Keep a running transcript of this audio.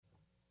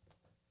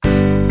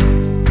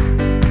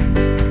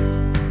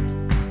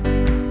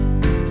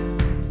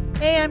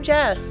I'm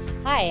Jess.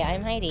 Hi,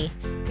 I'm Heidi.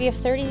 We have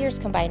 30 years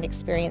combined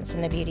experience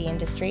in the beauty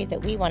industry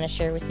that we want to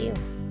share with you.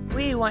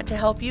 We want to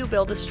help you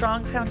build a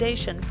strong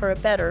foundation for a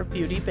better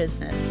beauty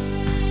business.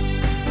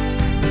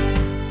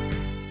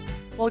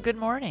 Well, good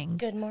morning.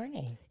 Good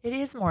morning. It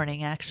is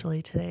morning,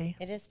 actually, today.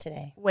 It is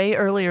today. Way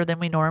earlier than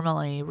we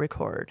normally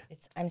record.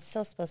 I'm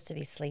still supposed to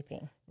be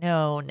sleeping.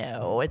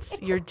 No, it's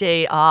your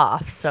day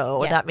off,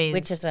 so that means...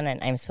 Which is when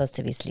I'm supposed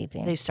to be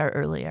sleeping. They start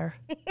earlier.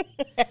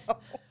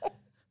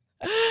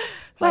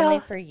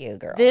 Only for you,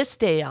 girl. This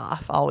day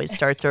off always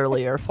starts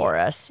earlier for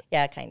us.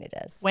 Yeah, it kind of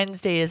does.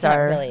 Wednesday is it's not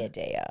our... really a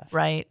day off.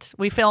 Right.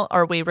 We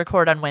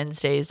record on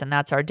Wednesdays, and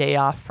that's our day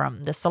off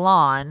from the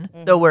salon,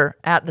 though we're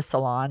at the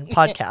salon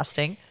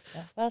podcasting.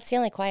 Well, it's the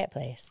only quiet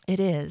place. It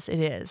is.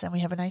 And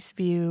we have a nice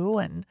view,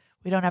 and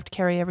we don't have to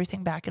carry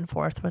everything back and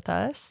forth with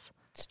us.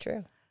 It's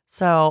true.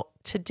 So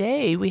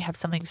today we have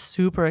something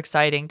super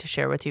exciting to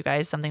share with you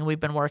guys, something we've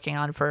been working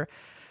on for,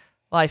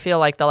 well, I feel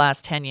like the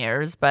last 10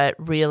 years, but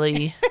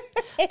really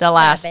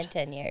not been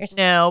 10 years.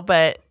 No,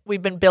 but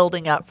we've been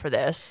building up for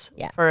this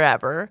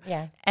forever.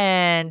 Yeah.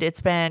 And it's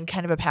been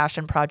kind of a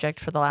passion project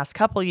for the last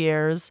couple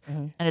years,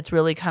 and it's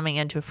really coming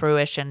into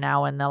fruition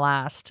now in the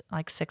last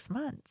 6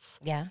 months.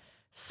 Yeah.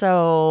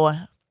 So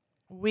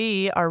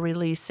we are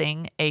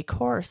releasing a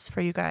course for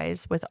you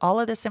guys with all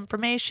of this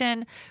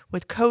information,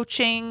 with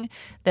coaching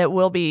that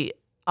we'll be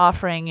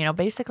offering,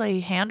 basically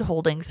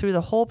hand-holding through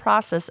the whole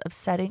process of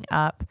setting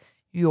up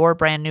your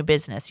brand new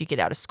business. You get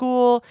out of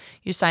school,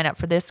 you sign up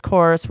for this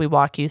course, we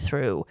walk you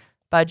through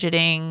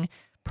budgeting,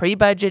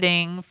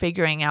 pre-budgeting,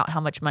 figuring out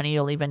how much money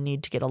you'll even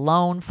need to get a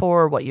loan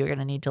for, what you're going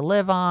to need to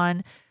live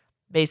on.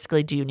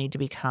 Basically, do you need to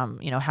become,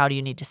 how do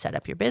you need to set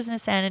up your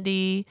business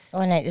entity?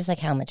 Well, and just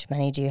how much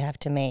money do you have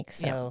to make?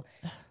 So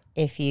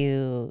if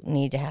you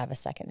need to have a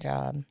second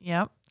job.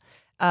 Yep.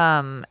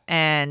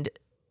 And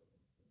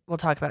we'll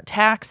talk about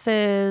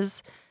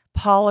taxes,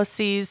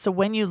 policies. So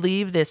when you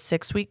leave this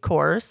 6-week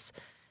course,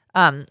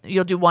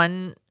 you'll do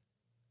one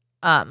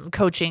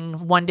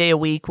coaching, 1 day a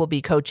week will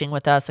be coaching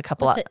with us.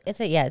 It's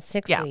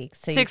 6 weeks.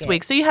 So 6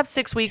 weeks. So you have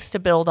 6 weeks to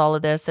build all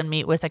of this and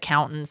meet with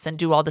accountants and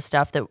do all the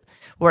stuff that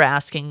we're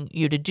asking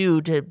you to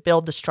do to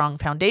build the strong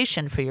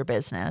foundation for your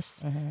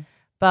business. Mm-hmm.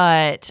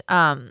 But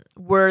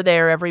we're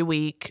there every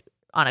week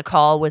on a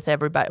call with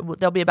everybody.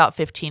 There'll be about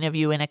 15 of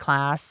you in a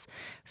class,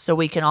 so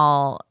we can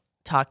all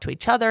talk to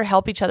each other,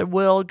 help each other.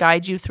 We'll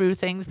guide you through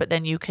things, but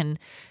then you can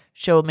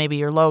show maybe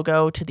your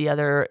logo to the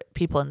other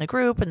people in the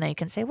group, and they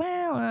can say,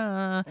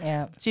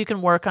 So you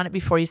can work on it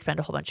before you spend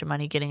a whole bunch of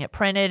money getting it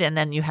printed, and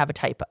then you have a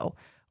typo.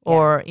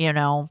 Or,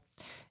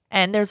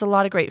 and there's a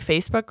lot of great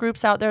Facebook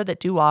groups out there that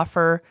do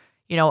offer,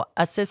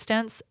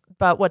 assistance.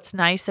 But what's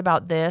nice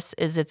about this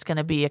is it's going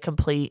to be a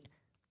complete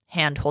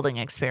hand-holding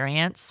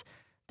experience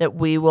that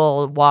we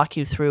will walk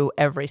you through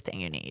everything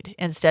you need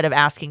instead of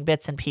asking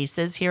bits and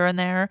pieces here and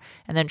there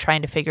and then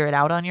trying to figure it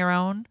out on your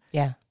own.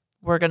 Yeah.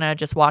 We're going to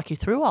just walk you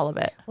through all of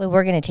it. Well,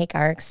 we're going to take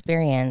our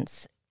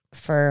experience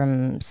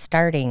from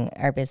starting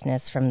our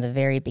business from the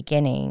very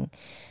beginning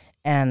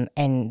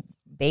and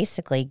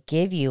basically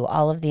give you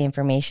all of the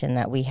information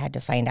that we had to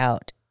find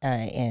out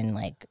in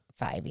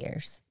 5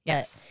 years.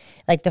 Yes.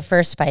 But, the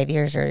first 5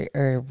 years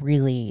are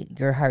really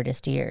your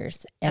hardest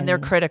years. And they're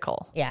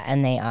critical. Yeah,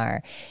 and they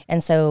are.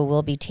 And so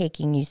we'll be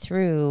taking you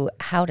through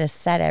how to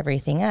set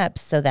everything up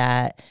so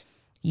that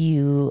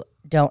you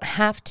don't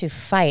have to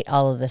fight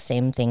all of the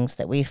same things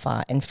that we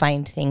fought and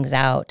find things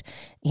out,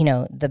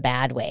 the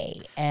bad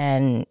way.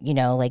 And,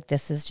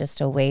 this is just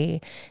a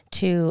way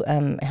to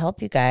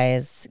help you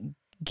guys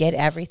get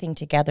everything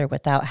together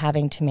without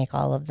having to make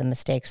all of the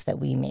mistakes that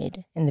we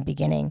made in the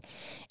beginning.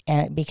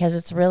 And because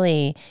it's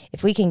really,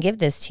 if we can give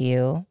this to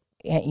you,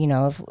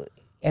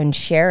 and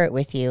share it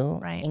with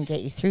you and get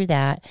you through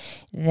that,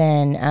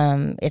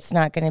 then it's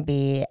not going to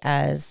be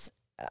as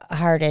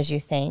hard as you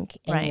think,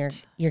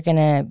 and you're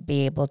gonna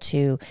be able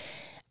to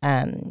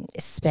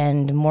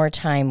spend more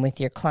time with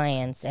your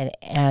clients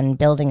and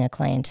building a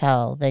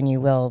clientele than you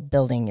will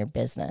building your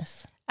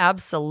business.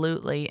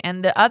 Absolutely.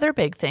 And the other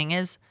big thing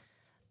is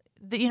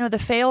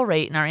the fail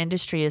rate in our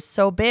industry is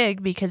so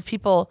big because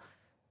people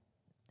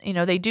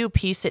they do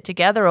piece it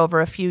together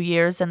over a few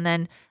years, and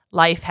then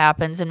life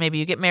happens, and maybe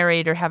you get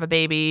married or have a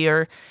baby,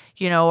 or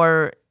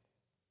or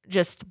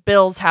just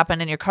bills happen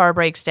and your car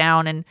breaks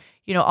down, and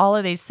all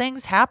of these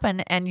things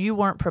happen, and you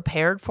weren't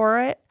prepared for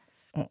it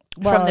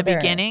from the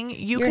beginning.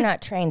 You're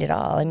not trained at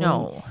all.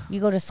 No. You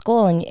go to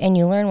school and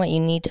you learn what you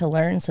need to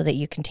learn so that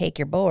you can take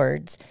your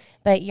boards,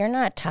 but you're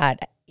not taught,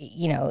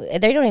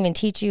 they don't even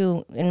teach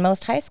you in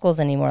most high schools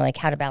anymore,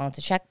 how to balance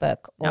a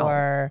checkbook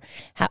or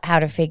how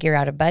to figure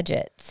out a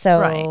budget.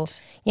 So,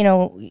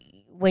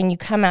 when you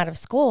come out of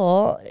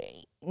school,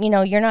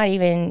 you're not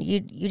even, you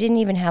didn't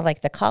even have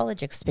the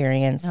college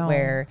experience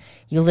where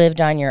you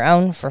lived on your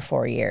own for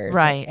 4 years.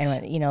 Right.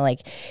 And,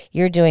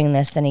 you're doing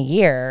this in a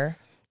year.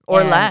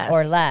 Or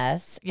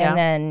less. Yeah. And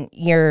then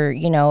you're,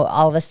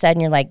 all of a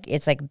sudden you're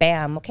it's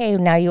bam, okay,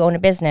 now you own a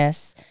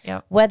business.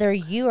 Yep. Whether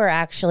you are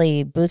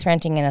actually booth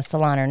renting in a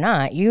salon or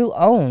not, you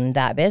own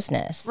that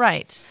business.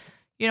 Right.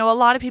 a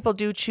lot of people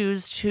do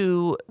choose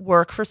to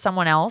work for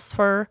someone else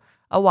for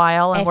a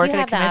while and if work you at a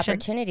have the commission.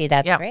 opportunity,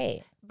 that's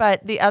great.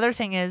 But the other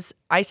thing is,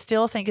 I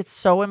still think it's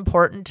so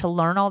important to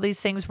learn all these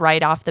things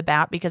right off the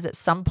bat, because at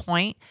some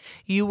point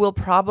you will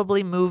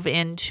probably move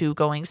into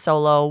going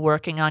solo,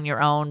 working on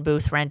your own,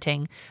 booth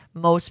renting.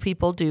 Most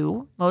people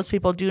do. Most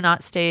people do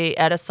not stay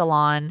at a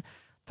salon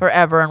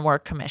forever and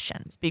work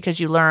commission, because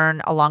you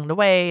learn along the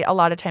way. A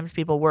lot of times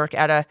people work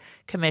at a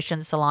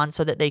commission salon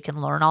so that they can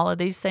learn all of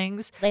these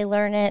things. They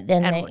learn it,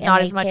 then and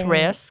not as much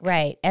risk.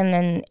 Right.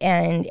 And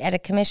at a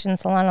commission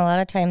salon, a lot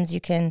of times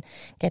you can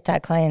get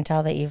that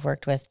clientele that you've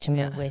worked with to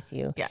move with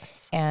you.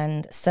 Yes.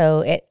 And so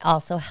it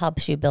also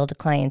helps you build a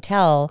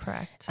clientele.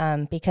 Correct.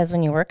 Because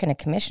when you work in a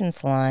commission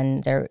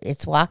salon,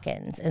 it's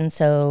walk-ins. And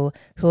so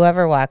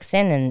whoever walks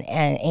in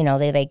and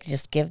they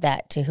just give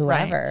that to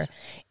whoever. Right.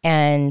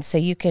 And so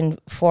you can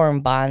form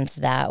bonds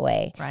that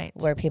way. Right.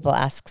 Where people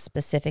ask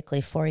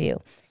specifically for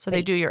you. So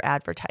they do your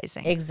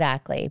advertising.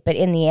 Exactly. But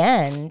in the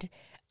end,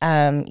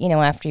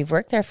 after you've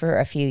worked there for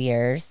a few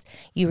years,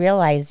 you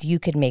realize you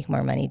could make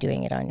more money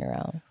doing it on your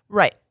own.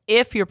 Right.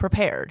 If you're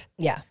prepared.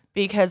 Yeah.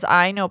 Because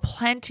I know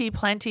plenty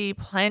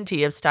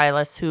of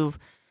stylists who've,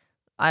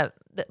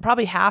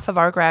 probably half of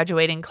our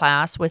graduating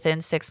class within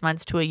 6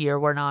 months to a year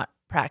were not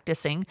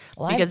practicing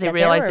because they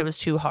realized it was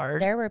too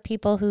hard. There were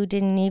people who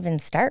didn't even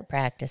start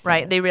practicing.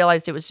 Right. They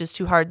realized it was just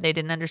too hard. They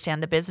didn't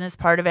understand the business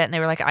part of it. And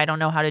they were like, I don't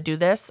know how to do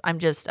this. I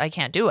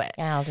can't do it.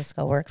 Yeah, I'll just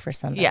go work for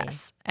somebody.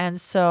 Yes.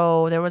 And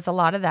so there was a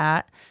lot of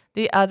that.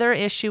 The other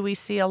issue we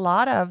see a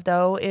lot of,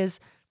 though, is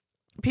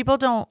people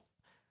don't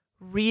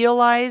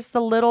realize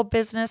the little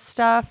business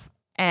stuff,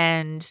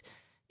 and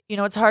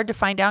it's hard to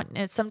find out.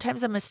 And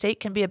sometimes a mistake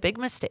can be a big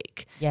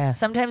mistake. Yeah.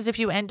 Sometimes if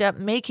you end up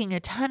making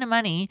a ton of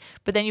money,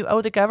 but then you owe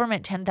the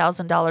government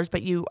 $10,000,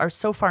 but you are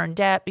so far in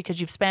debt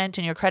because you've spent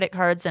in your credit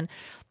cards and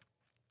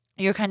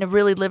you're kind of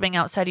really living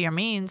outside of your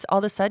means, all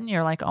of a sudden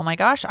you're like, oh my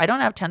gosh, I don't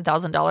have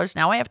 $10,000.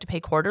 Now I have to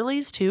pay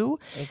quarterlies too.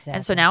 Exactly.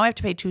 And so now I have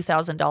to pay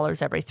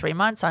 $2,000 every 3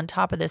 months on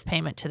top of this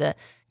payment to the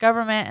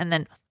government. And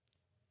then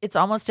it's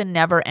almost a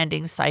never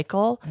ending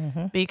cycle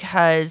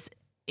because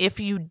if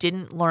you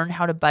didn't learn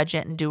how to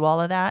budget and do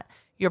all of that,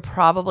 you're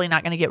probably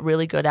not going to get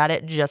really good at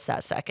it just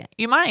that second.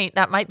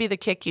 That might be the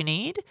kick you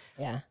need.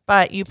 Yeah.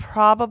 But you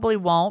probably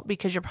won't,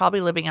 because you're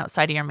probably living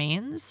outside of your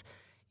means.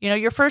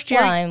 Your first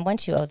year. Well, and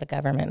once you owe the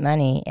government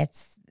money,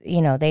 it's,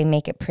 they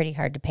make it pretty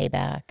hard to pay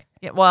back.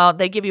 Yeah, well,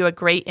 they give you a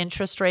great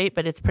interest rate,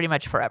 but it's pretty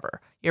much forever.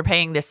 You're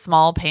paying this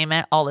small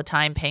payment all the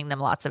time, paying them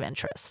lots of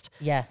interest.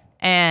 Yeah.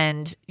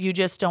 And you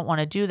just don't want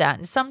to do that.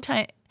 And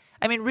sometimes,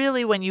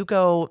 really, when you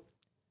go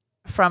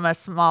from a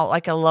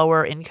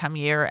lower income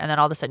year and then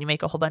all of a sudden you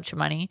make a whole bunch of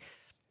money,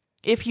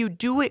 if you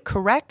do it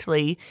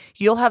correctly,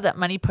 you'll have that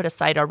money put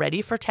aside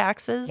already for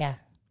taxes. Yeah.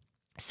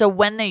 So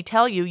when they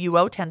tell you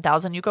owe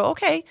 $10,000, you go,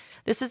 okay,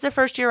 this is the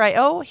first year I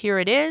owe, here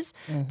it is.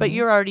 But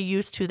you're already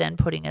used to then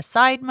putting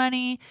aside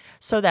money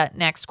so that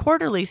next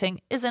quarterly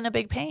thing isn't a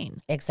big pain.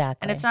 Exactly.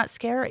 And it's not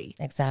scary.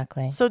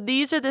 Exactly. So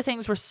these are the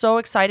things we're so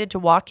excited to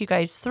walk you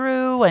guys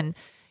through and,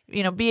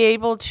 be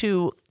able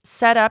to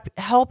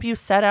help you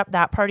set up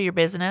that part of your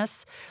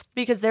business,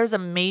 because there's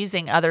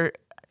amazing other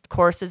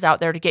courses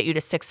out there to get you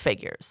to six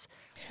figures.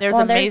 There's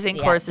amazing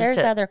courses. There's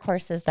other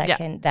courses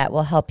that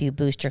will help you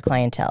boost your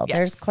clientele. Yes.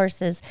 There's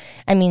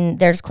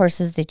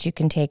courses that you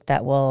can take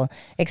that will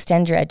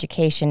extend your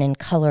education in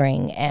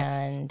coloring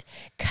and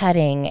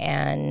cutting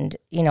and,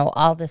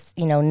 all this,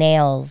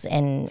 nails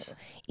and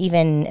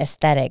even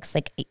aesthetics.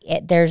 Like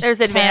there's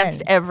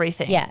advanced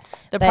everything. Yeah.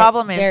 The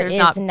problem is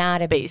there's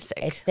not a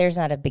basic. There's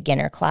not a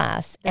beginner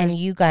class. And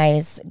you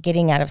guys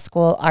getting out of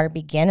school are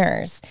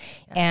beginners.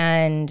 Yes.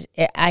 And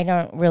I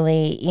don't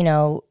really,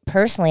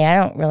 personally, I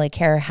don't really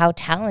care how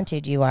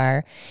talented you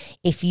are.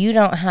 If you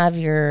don't have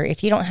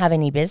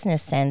any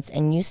business sense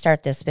and you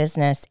start this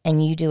business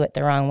and you do it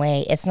the wrong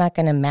way, it's not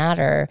going to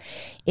matter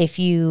if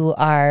you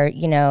are,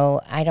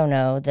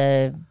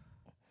 the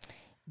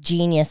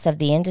genius of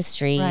the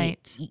industry.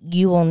 Right.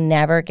 You will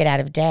never get out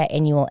of debt,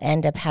 and you will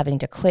end up having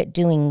to quit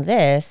doing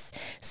this,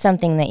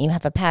 something that you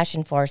have a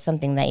passion for,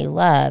 something that you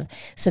love,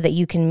 so that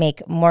you can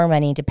make more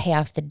money to pay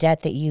off the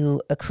debt that you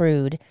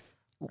accrued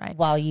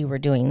while you were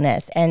doing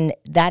this. And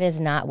that is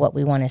not what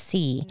we want to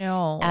see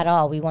at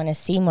all. We want to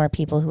see more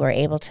people who are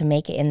able to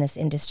make it in this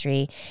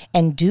industry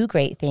and do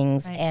great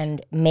things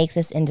and make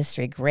this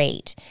industry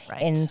great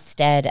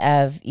instead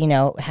of,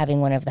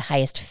 having one of the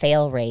highest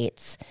fail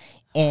rates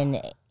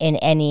in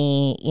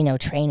any,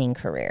 training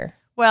career.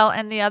 Well,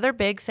 and the other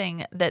big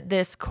thing that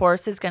this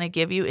course is going to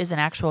give you is an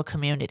actual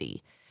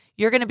community.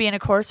 You're going to be in a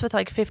course with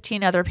like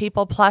 15 other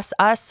people plus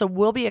us, so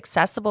we'll be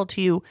accessible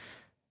to you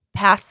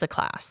past the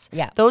class.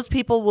 Yeah. Those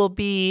people will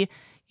be,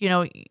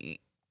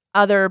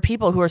 other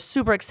people who are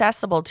super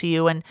accessible to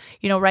you. And,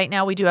 right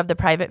now we do have the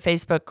private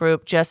Facebook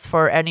group just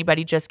for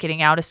anybody just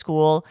getting out of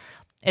school.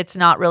 It's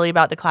not really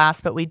about the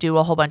class, but we do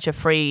a whole bunch of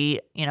free,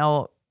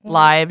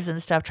 lives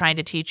and stuff, trying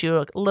to teach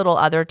you little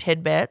other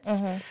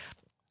tidbits.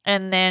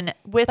 And then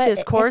with But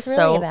this course, it's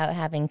really though, about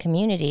having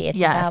community. It's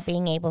Yes. about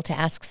being able to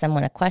ask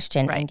someone a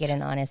question Right. and get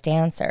an honest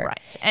answer.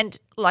 right. And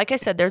like I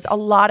said, there's a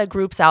lot of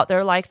groups out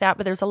there like that,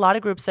 but there's a lot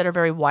of groups that are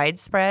very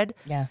widespread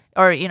Yeah.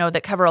 or,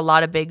 that cover a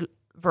lot of big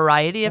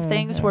variety of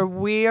things where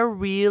we're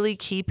really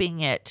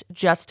keeping it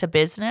just to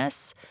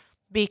business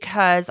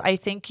because I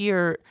think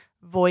your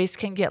voice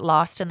can get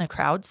lost in the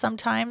crowd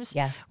sometimes.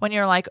 Yeah. When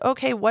you're like,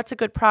 okay, what's a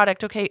good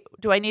product? Okay,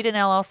 do I need an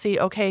LLC?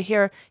 Okay,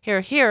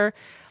 here.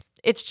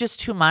 It's just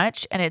too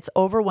much and it's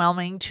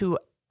overwhelming to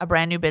a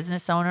brand new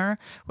business owner.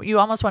 You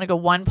almost want to go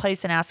one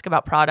place and ask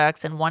about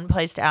products and one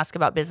place to ask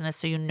about business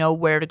so you know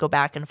where to go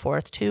back and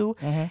forth to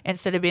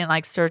instead of being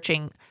like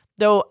searching.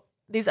 Though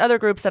these other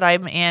groups that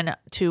I'm in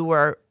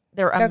to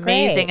they're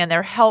amazing great. and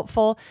they're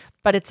helpful,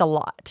 but it's a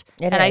lot.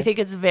 It I is. think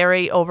it's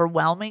very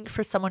overwhelming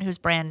for someone who's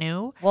brand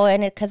new. Well,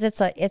 and because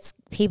it's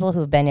people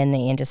who've been in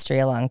the industry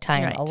a long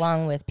time, Right.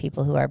 along with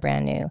people who are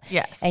brand new.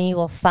 Yes. And you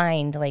will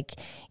find like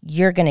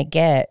you're going to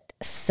get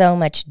so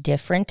much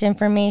different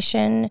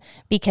information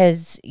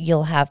because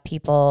you'll have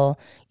people,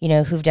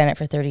 who've done it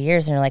for 30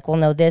 years and are like, well,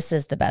 no, this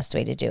is the best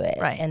way to do it.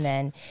 Right. And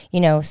then,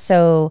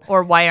 so.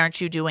 Or why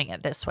aren't you doing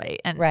it this way?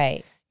 And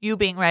Right. you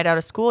being right out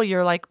of school,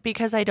 you're like,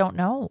 because I don't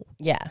know.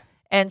 Yeah.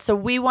 And so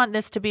we want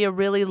this to be a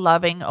really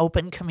loving,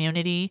 open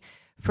community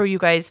for you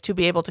guys to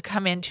be able to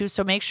come into.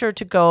 So make sure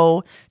to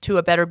go to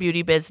A Better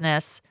Beauty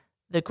Business,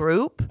 the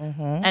group,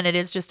 and it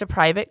is just a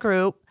private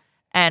group,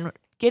 and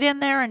get in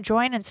there and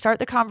join and start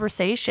the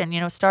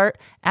conversation, start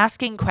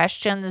asking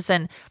questions.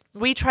 And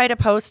we try to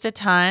post a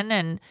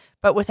ton,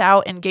 but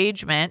without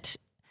engagement,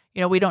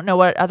 we don't know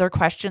what other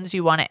questions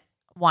you want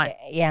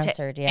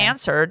Answered. Yeah.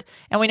 answered.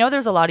 And we know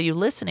there's a lot of you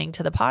listening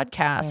to the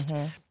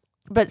podcast,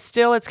 but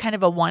still it's kind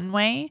of a one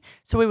way.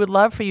 So we would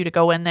love for you to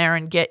go in there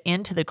and get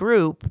into the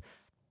group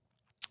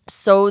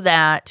so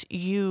that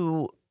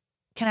you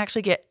can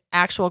actually get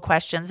actual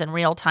questions and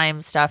real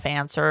time stuff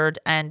answered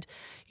and,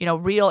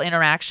 real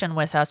interaction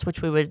with us,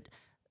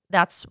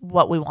 that's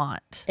what we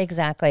want.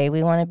 Exactly. We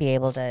really want to be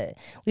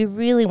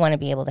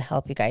able to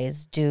help you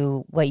guys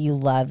do what you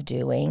love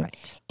doing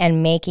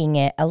and making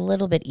it a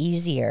little bit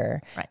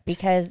easier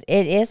because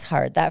it is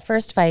hard. That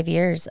first 5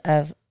 years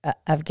of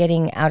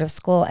getting out of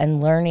school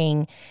and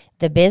learning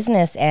the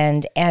business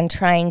and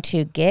trying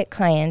to get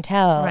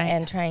clientele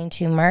and trying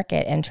to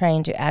market and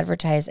trying to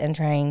advertise and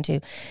trying to,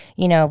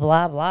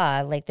 blah,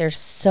 blah. Like there's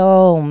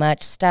so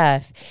much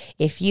stuff.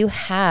 If you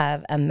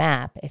have a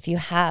map, if you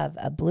have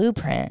a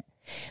blueprint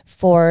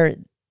for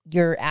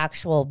your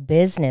actual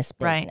business,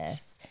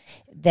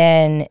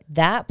 then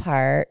that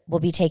part will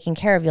be taken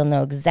care of. You'll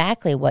know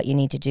exactly what you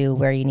need to do,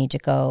 where you need to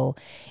go,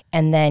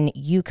 and then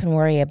you can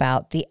worry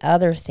about the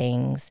other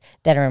things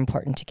that are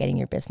important to getting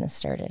your business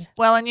started.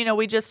 Well, and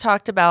we just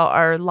talked about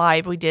our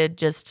live we did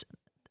just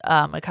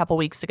a couple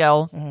weeks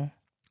ago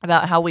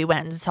about how we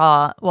went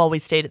and we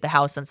stayed at the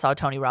house and saw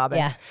Tony Robbins.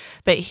 Yeah.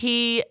 But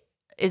he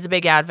is a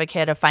big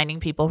advocate of finding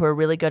people who are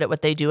really good at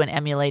what they do and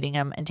emulating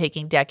them and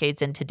taking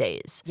decades into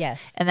days.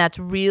 Yes. And that's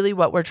really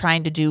what we're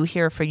trying to do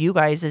here for you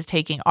guys is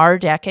taking our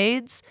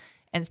decades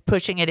and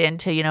pushing it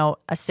into,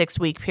 a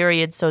 6-week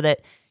period so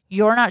that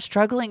you're not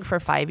struggling for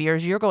 5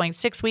 years. You're going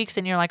 6 weeks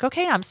and you're like,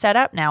 okay, I'm set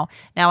up now.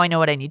 Now I know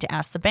what I need to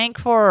ask the bank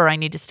for or I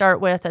need to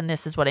start with, and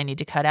this is what I need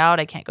to cut out.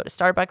 I can't go to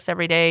Starbucks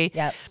every day.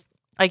 Yep.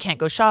 I can't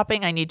go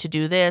shopping. I need to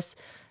do this.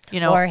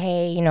 Or,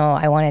 hey,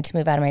 I wanted to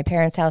move out of my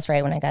parents' house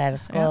right when I got out of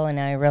school, and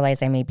now I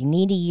realize I maybe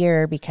need a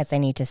year because I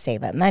need to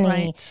save up money.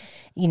 Right.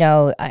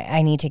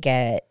 I need to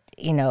get,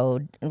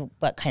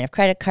 what kind of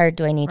credit card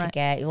do I need to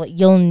get? Well,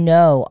 you'll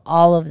know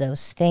all of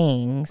those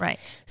things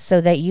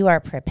so that you are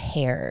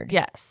prepared.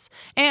 Yes.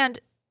 And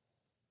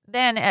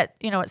then at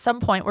some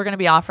point we're going to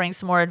be offering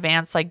some more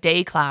advanced like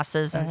day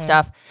classes and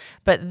stuff.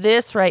 But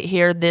this right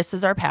here, this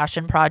is our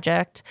passion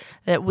project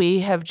that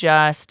we've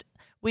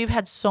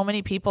had so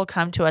many people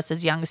come to us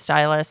as young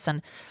stylists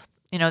and,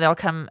 they'll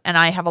come and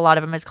I have a lot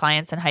of them as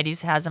clients and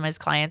Heidi's has them as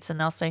clients and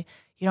they'll say,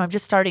 I'm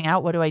just starting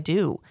out. What do I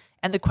do?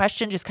 And the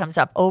question just comes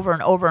up over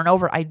and over and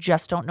over. I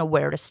just don't know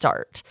where to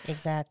start.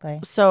 Exactly.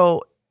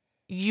 So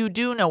you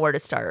do know where to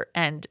start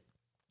and,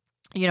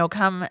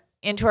 come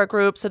into our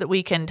group so that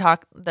we can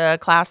talk the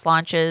class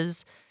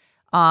launches.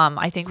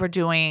 I think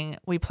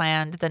we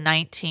planned the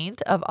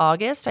 19th of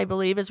August, I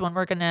believe is when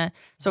we're going to,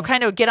 so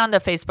kind of get on the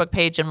Facebook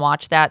page and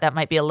watch that. That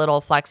might be a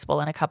little flexible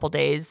in a couple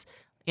days,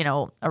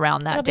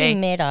 around that day. It'll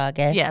be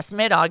mid-August. Yes,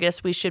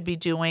 mid-August, we should be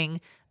doing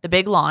the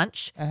big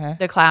launch.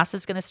 The class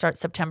is going to start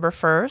September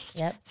 1st.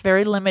 Yep. It's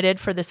very limited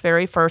for this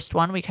very first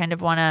one. We kind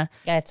of want to,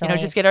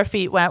 just get our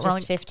feet wet.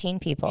 Just 15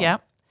 people. Yeah.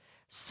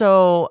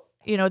 So,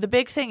 the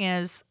big thing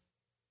is,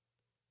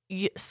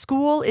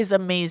 school is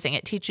amazing.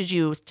 It teaches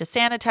you to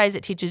sanitize.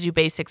 It teaches you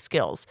basic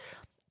skills.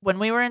 When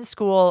we were in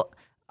school,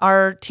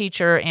 our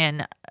teacher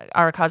in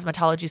our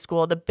cosmetology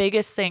school, the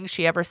biggest thing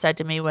she ever said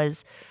to me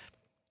was,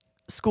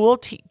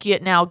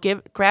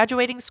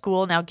 graduating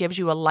school now gives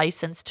you a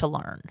license to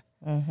learn.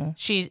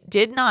 She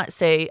did not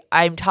say,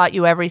 I've taught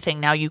you everything.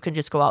 Now you can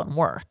just go out and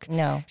work.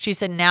 No. She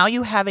said, now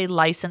you have a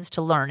license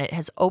to learn. It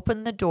has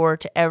opened the door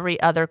to every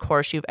other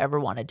course you've ever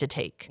wanted to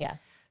take. Yeah.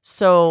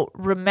 So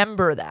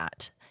remember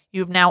that.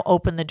 You've now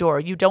opened the door.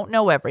 You don't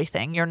know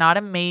everything. You're not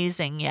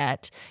amazing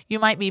yet. You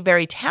might be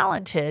very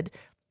talented,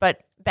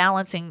 but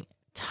balancing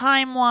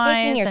time-wise.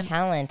 Taking your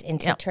talent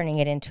into turning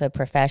it into a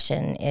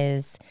profession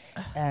is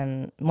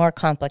more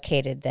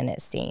complicated than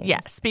it seems.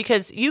 Yes,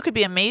 because you could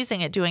be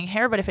amazing at doing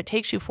hair, but if it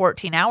takes you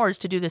 14 hours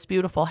to do this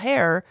beautiful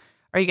hair,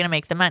 are you going to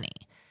make the money?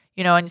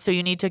 And so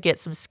you need to get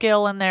some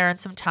skill in there and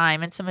some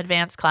time and some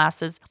advanced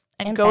classes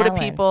and go balance.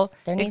 to people.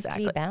 There needs to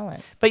be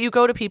balance. But you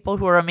go to people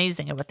who are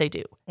amazing at what they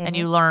do and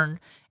you learn.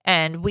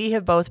 And we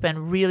have both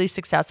been really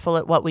successful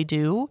at what we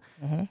do.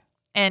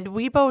 And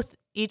we both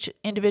each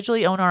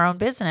individually own our own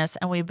business,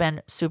 and we've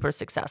been super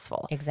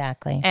successful.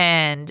 Exactly.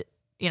 And,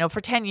 for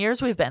 10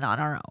 years, we've been on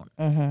our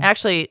own.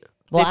 Actually,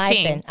 15. Well,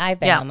 I've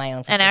been on my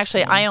own for And 15.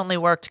 actually, I only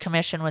worked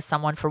commission with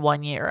someone for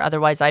 1 year.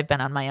 Otherwise, I've been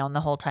on my own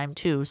the whole time,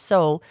 too.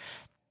 So,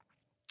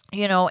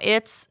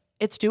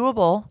 it's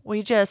doable.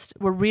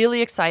 We're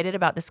really excited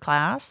about this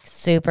class.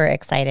 Super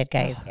excited,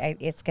 guys.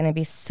 It's going to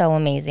be so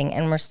amazing.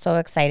 And we're so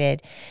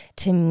excited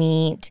to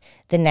meet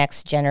the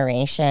next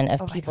generation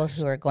of people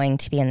who are going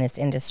to be in this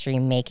industry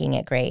making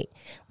it great.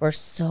 We're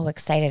so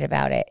excited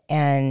about it.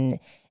 And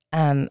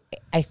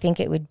I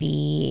think it would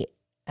be,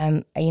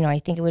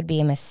 I think it would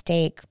be a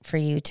mistake for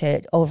you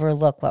to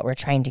overlook what we're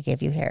trying to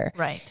give you here.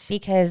 Right.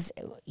 Because,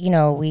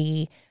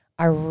 we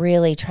are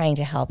really trying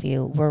to help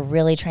you. We're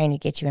really trying to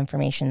get you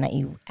information that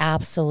you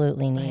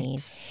absolutely need.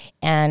 Right.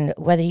 And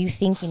whether you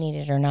think you need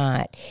it or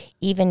not,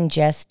 even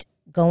just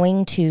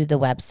going to the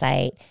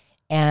website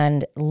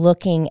and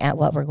looking at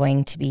what we're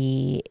going to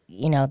be,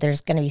 there's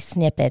going to be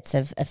snippets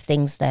of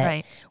things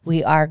that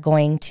we are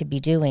going to be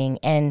doing.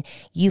 And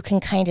you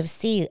can kind of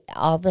see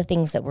all the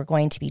things that we're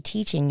going to be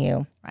teaching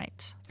you.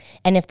 Right.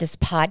 And if this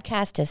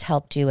podcast has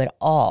helped you at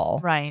all.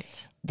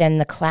 Right. Then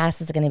the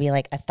class is going to be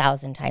like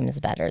 1,000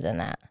 times better than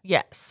that.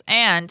 Yes.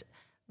 And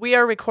we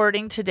are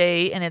recording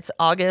today, and it's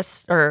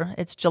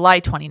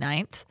July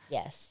 29th.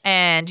 Yes.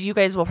 And you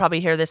guys will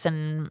probably hear this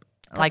in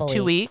like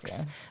 2 weeks.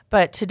 Yeah.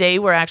 But today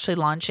we're actually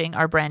launching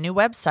our brand new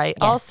website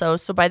also.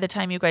 So by the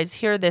time you guys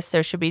hear this,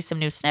 there should be some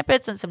new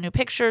snippets and some new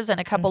pictures and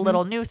a couple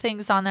little new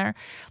things on there.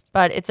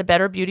 But it's a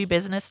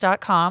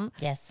betterbeautybusiness.com.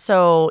 Yes.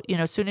 So,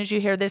 as soon as you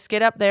hear this,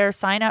 get up there,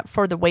 sign up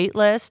for the wait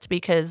list,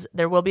 because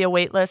there will be a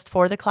wait list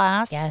for the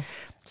class.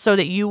 Yes. So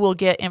that you will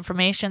get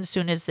information as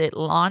soon as it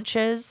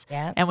launches.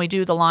 Yep. And we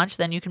do the launch,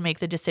 then you can make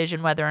the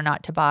decision whether or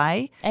not to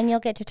buy. And you'll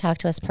get to talk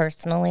to us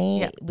personally.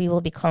 Yep. We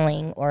will be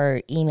calling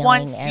or emailing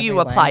once everyone. You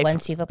apply.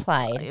 Once you've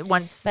applied.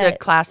 Once the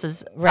class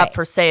is up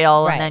for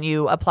sale and then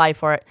you apply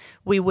for it,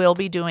 we will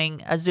be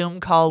doing a Zoom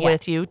call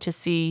with you to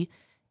see.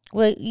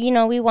 Well,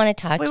 we want to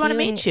talk to you. We want to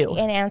meet you.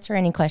 And answer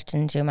any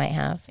questions you might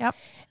have. Yep.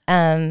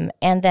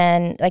 And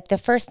then like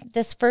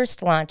this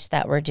first launch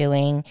that we're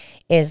doing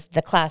is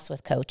the class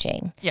with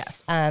coaching.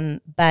 Yes.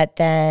 But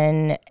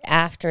then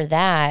after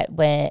that,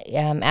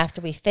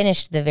 after we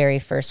finish the very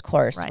first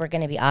course, we're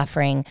going to be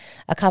offering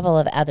a couple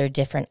of other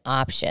different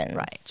options.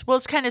 Right. We'll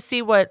just kind of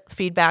see what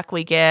feedback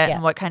we get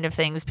and what kind of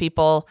things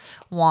people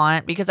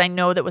want, because I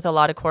know that with a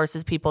lot of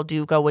courses, people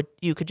do go with,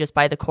 you could just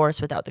buy the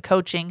course without the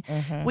coaching.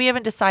 We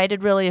haven't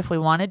decided really if we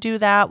want to do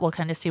that. We'll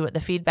kind of see what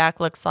the feedback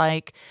looks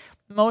like.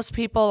 Most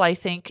people, I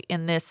think,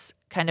 in this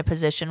kind of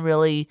position,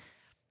 really,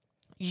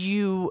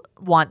 you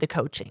want the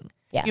coaching.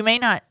 Yeah. You may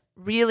not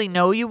really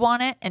know you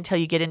want it until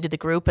you get into the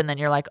group, and then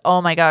you're like,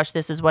 oh my gosh,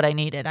 this is what I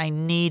needed. I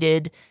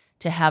needed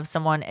to have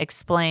someone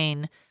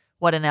explain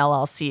what an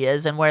LLC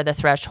is and where the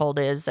threshold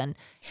is, and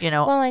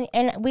Well,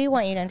 and we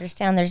want you to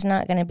understand there's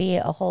not going to be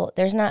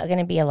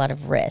a lot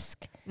of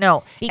risk.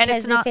 No.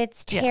 Because if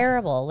it's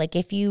terrible, like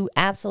if you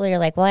absolutely are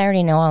like, well, I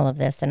already know all of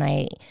this and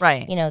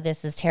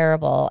this is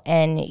terrible,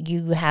 and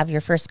you have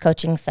your first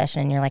coaching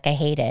session and you're like, I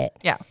hate it.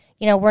 Yeah.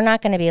 We're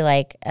not going to be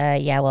like,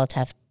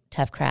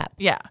 tough crap.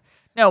 Yeah.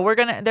 No,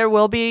 there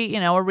will be,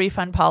 a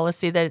refund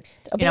policy that,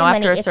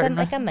 after a certain.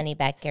 It's like a money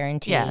back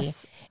guarantee.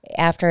 Yes.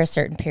 After a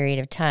certain period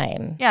of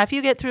time. Yeah. If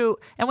you get through,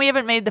 and we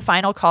haven't made the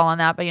final call on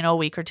that, but, a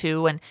week or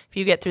two. And if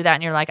you get through that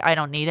and you're like, I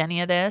don't need any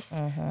of this,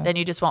 then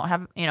you just won't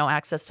have,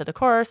 access to the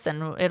course,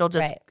 and it'll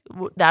just,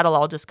 that'll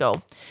all just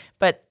go.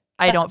 But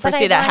I don't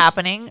foresee that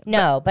happening.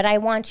 But I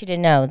want you to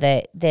know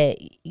that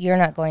you're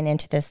not going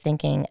into this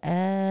thinking,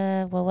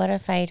 well, what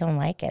if I don't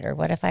like it? Or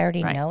what if I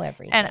already know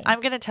everything? And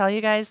I'm going to tell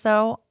you guys,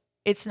 though,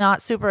 it's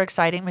not super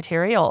exciting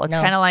material. It's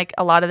kind of like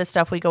a lot of the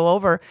stuff we go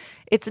over.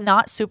 It's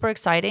not super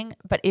exciting,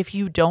 but if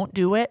you don't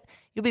do it,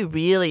 you'll be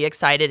really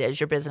excited as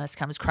your business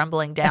comes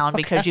crumbling down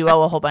because you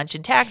owe a whole bunch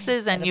in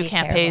taxes and you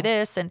can't pay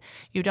this, and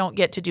you don't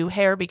get to do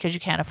hair because you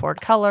can't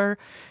afford color.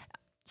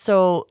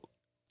 So...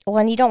 Well,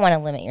 and you don't want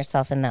to limit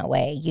yourself in that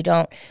way. You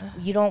don't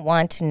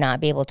want to not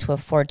be able to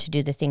afford to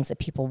do the things that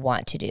people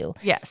want to do.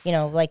 Yes.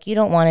 Like you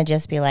don't want to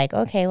just be like,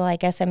 okay, well, I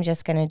guess I'm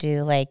just going to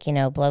do like,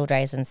 blow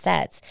dries and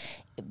sets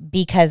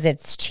because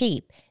it's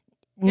cheap.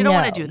 You don't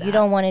want to do that. You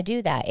don't want to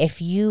do that.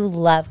 If you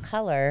love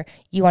color,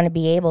 you want to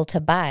be able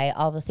to buy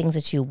all the things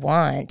that you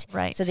want,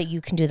 right, so that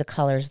you can do the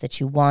colors that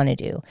you want to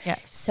do.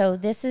 Yes. So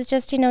this is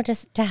just,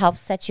 just to help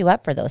set you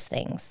up for those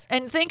things.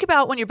 And think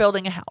about when you're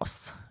building a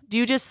house. Do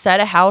you just set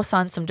a house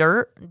on some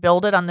dirt,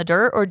 build it on the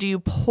dirt, or do you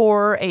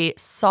pour a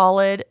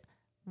solid,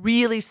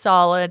 really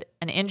solid,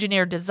 an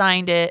engineer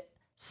designed it,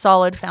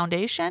 solid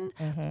foundation,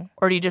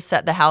 or do you just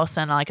set the house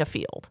in like a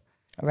field?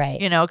 Right.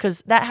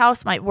 Because that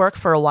house might work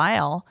for a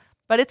while,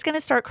 but it's going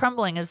to start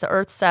crumbling as the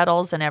earth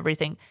settles and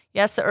everything.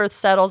 Yes, the earth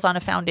settles on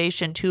a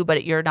foundation too,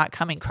 but you're not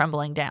coming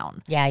crumbling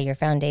down. Yeah, your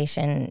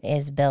foundation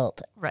is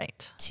built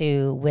right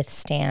to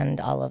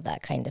withstand all of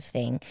that kind of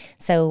thing.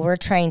 So we're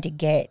trying to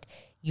get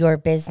your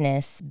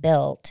business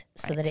built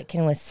so that it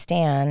can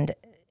withstand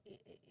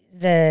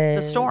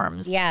the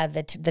storms. Yeah,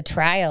 the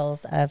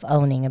trials of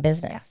owning a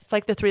business. Yeah. It's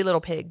like the Three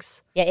Little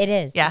Pigs. Yeah, it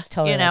is. Yeah, it's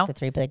totally like the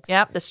Three Pigs.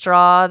 Yep, the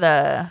straw,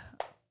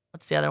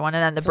 what's the other one?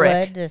 And then the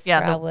brick. Wood, the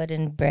straw, wood,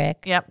 and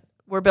brick. Yep.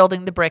 We're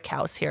building the brick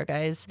house here,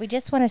 guys. We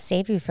just want to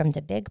save you from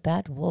the big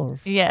bad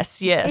wolf.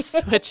 Yes,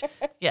 which,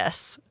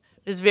 yes,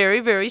 is very,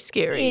 very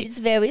scary. It's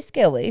very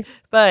scary.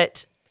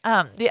 But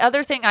the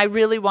other thing I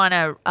really want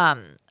to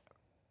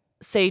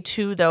say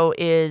too, though,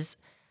 is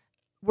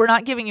we're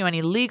not giving you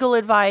any legal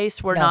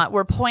advice.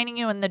 We're pointing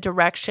you in the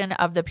direction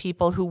of the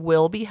people who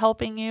will be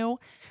helping you.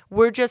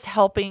 We're just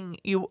helping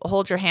you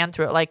hold your hand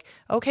through it. Like,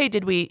 okay,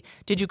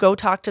 did you go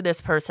talk to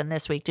this person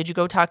this week? Did you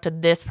go talk to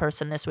this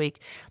person this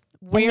week?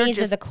 These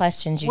are the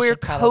questions we're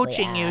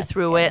coaching you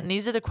through it, and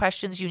these are the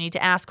questions you need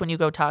to ask when you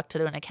go talk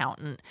to an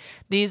accountant.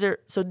 There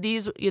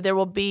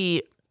will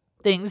be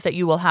things that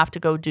you will have to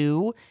go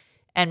do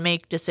and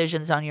make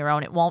decisions on your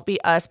own. It won't be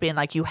us being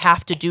like, you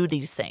have to do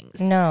these things.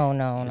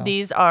 No.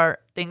 These are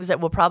things that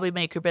will probably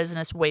make your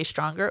business way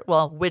stronger.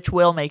 Well, which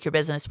will make your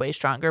business way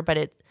stronger,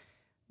 but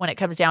when it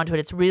comes down to it,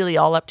 it's really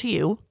all up to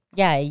you.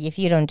 Yeah, if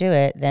you don't do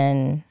it,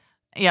 then...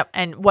 Yep,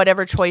 and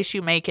whatever choice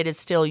you make, it is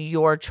still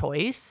your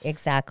choice.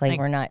 Exactly.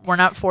 Like, we're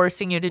not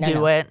forcing you to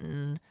do it,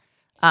 and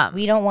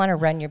we don't want to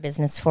run your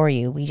business for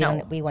you. We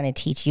want to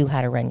teach you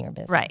how to run your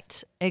business.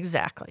 Right.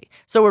 Exactly.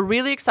 So we're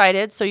really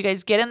excited. So you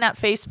guys get in that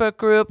Facebook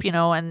group,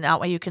 and that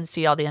way you can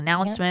see all the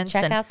announcements.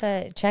 Check out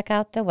the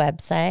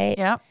website.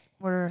 Yeah.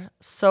 We're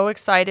so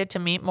excited to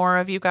meet more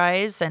of you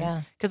guys,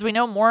 and because we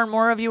know more and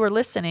more of you are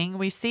listening,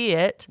 we see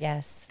it.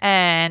 Yes,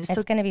 and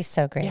it's going to be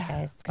so great,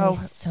 guys. It's going to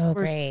be so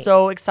great. We're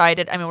so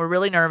excited. I mean, we're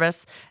really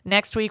nervous.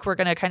 Next week, we're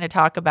going to kind of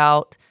talk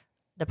about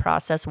the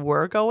process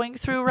we're going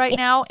through right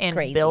now in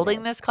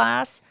building this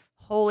class.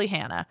 Holy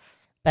Hannah!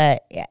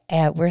 But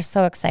yeah, we're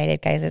so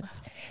excited, guys.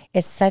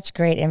 It's such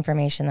great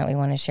information that we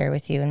want to share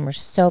with you, and we're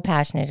so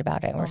passionate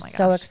about it. We're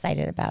so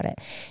excited about it,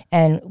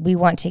 and we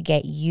want to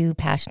get you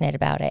passionate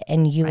about it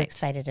and you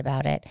excited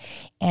about it.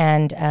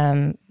 And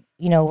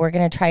we're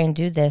going to try and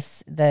do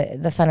this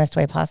the funnest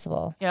way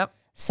possible. Yep.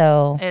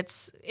 So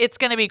it's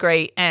going to be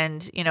great,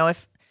 and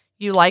if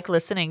you like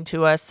listening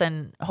to us,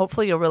 and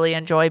hopefully you'll really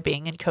enjoy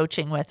being in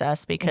coaching with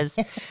us, because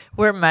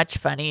we're much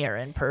funnier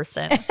in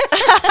person.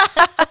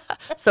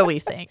 So we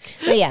think.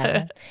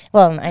 Yeah.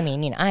 Well, I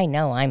mean, I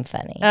know I'm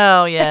funny.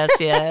 Oh, yes.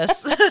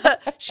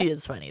 She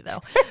is funny,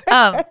 though.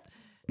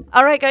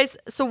 All right, guys.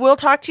 So we'll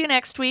talk to you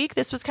next week.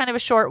 This was kind of a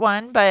short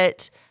one,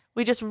 but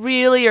we just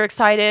really are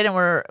excited, and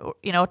we're,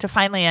 to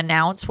finally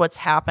announce what's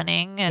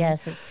happening. And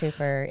yes,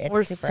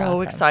 we're so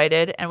awesome.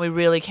 excited, and we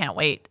really can't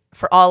wait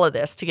for all of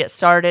this to get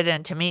started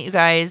and to meet you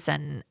guys.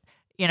 And,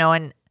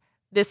 and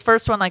this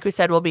first one, like we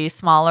said, will be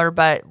smaller,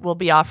 but we'll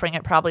be offering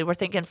it probably, we're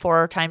thinking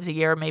 4 times a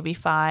year, maybe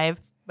 5.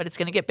 But it's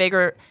going to get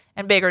bigger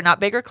and bigger, not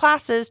bigger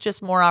classes,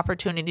 just more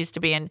opportunities to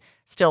be in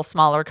still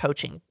smaller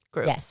coaching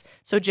groups. Yes.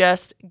 So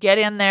just get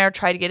in there,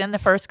 try to get in the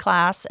first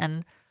class,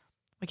 and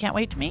we can't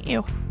wait to meet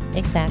you.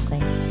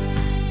 Exactly.